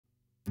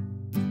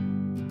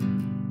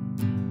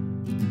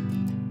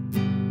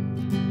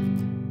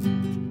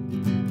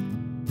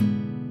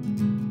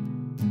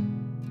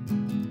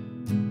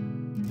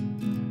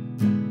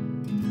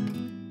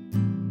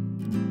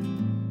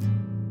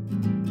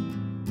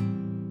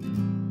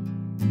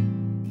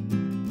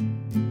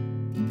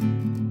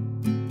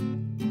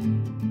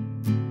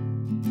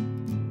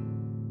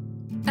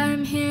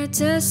here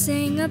to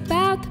sing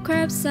about the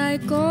Krebs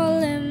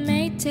Cycle. It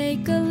may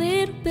take a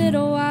little bit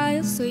of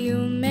while, so you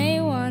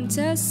may want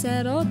to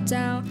settle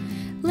down.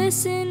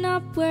 Listen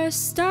up, we're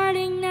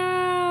starting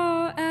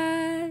now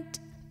at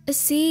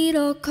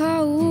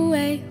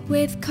acetyl-CoA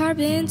with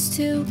carbons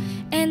 2,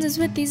 enzymes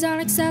with these on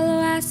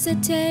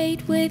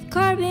oxaloacetate with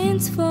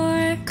carbons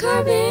 4.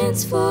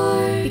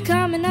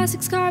 Becoming a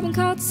 6 carbon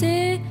called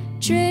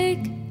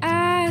citric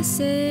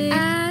acid.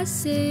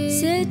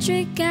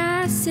 Citric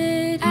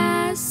acid.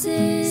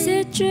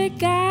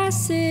 Citric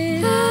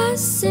acid.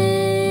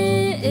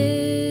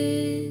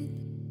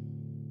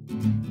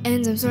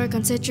 Enzymes work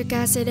on citric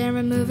acid and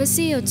remove a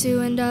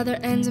CO2, and other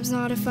enzymes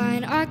modify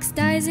and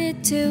oxidize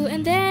it too,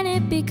 and then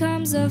it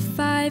becomes a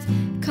 5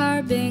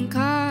 carbon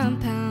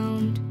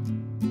compound.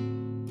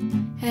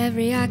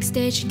 Every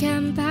oxidation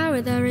can power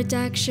the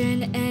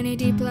reduction.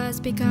 NAD plus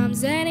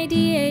becomes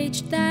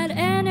NADH, that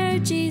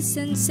energy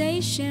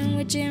sensation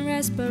which in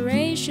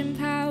respiration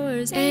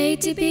powers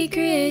ATP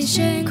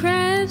creation.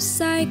 Krebs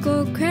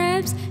cycle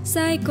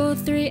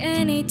 3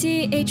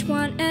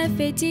 NADH1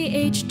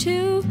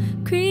 FADH2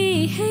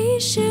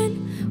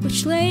 creation,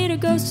 which later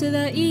goes to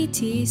the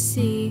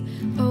ETC.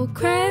 Oh,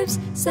 Krebs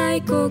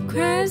cycle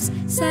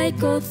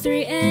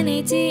 3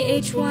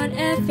 NADH1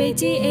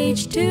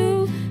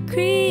 FADH2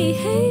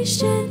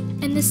 creation,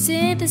 and the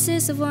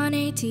synthesis of 1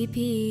 ATP.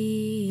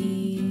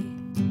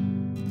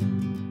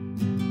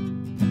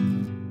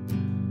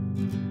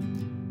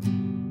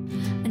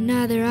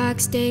 Another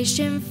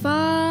oxidation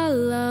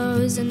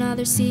follows,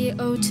 another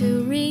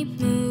CO2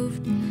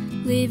 removed,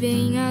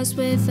 leaving us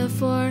with a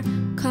 4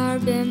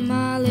 carbon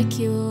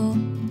molecule.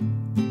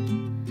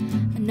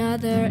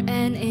 Another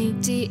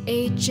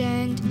NADH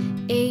and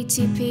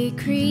ATP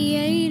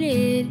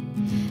created,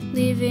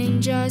 leaving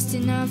just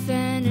enough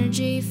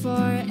energy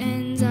for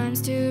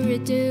enzymes to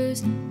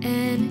reduce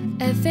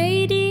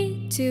NFAD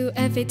to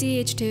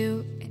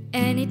FADH2,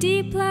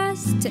 NAD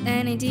plus to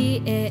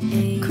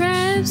NADH.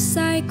 Krebs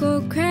cycle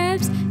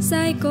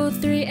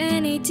 3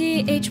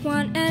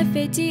 NADH1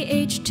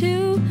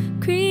 FADH2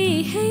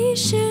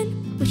 creation,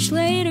 which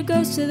later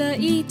goes to the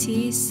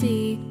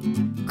ETC.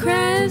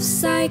 Krebs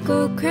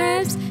cycle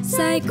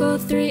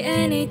 3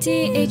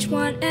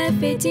 NADH1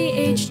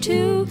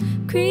 FADH2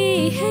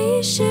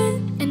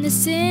 creation, and the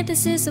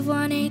synthesis of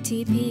 1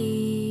 ATP.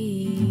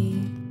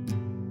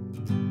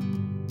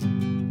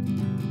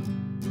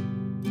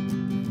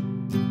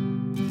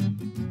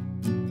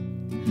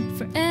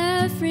 For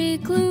every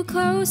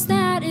glucose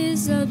that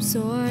is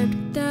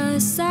absorbed, the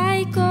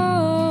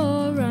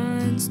cycle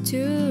runs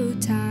 2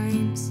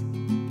 times.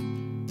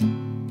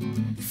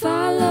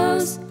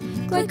 Follows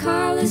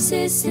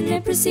glycolysis and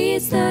it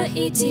precedes the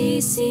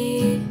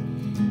ETC.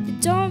 And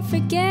don't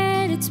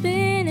forget it's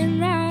spinning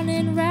round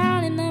and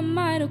round in the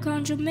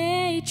mitochondrial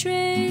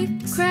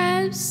matrix.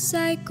 Krebs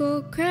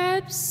cycle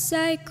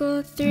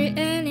 3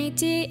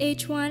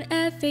 NADH1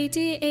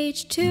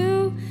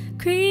 FADH2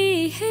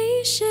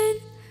 creation,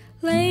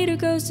 later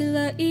goes to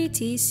the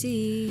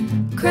ETC.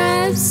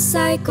 Krebs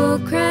cycle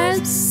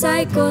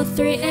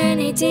 3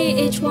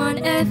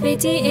 NADH1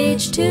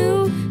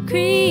 FADH2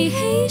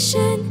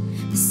 creation,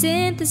 the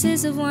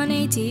synthesis of 1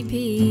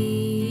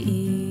 ATP.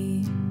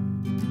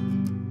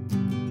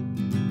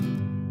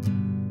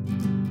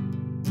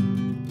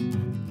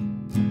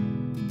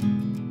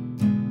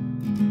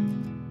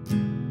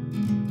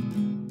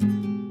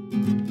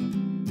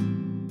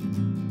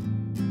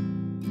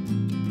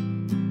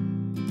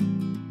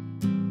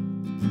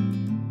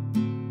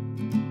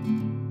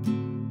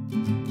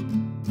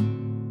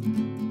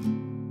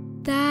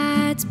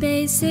 That's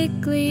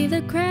basically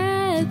the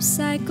Krebs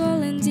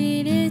cycle.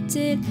 Indeed, it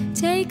did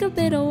take a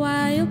bit of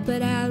while,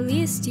 but at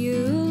least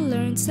you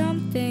learned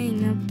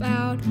something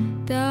about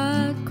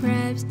the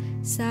Krebs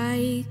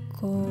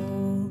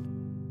cycle.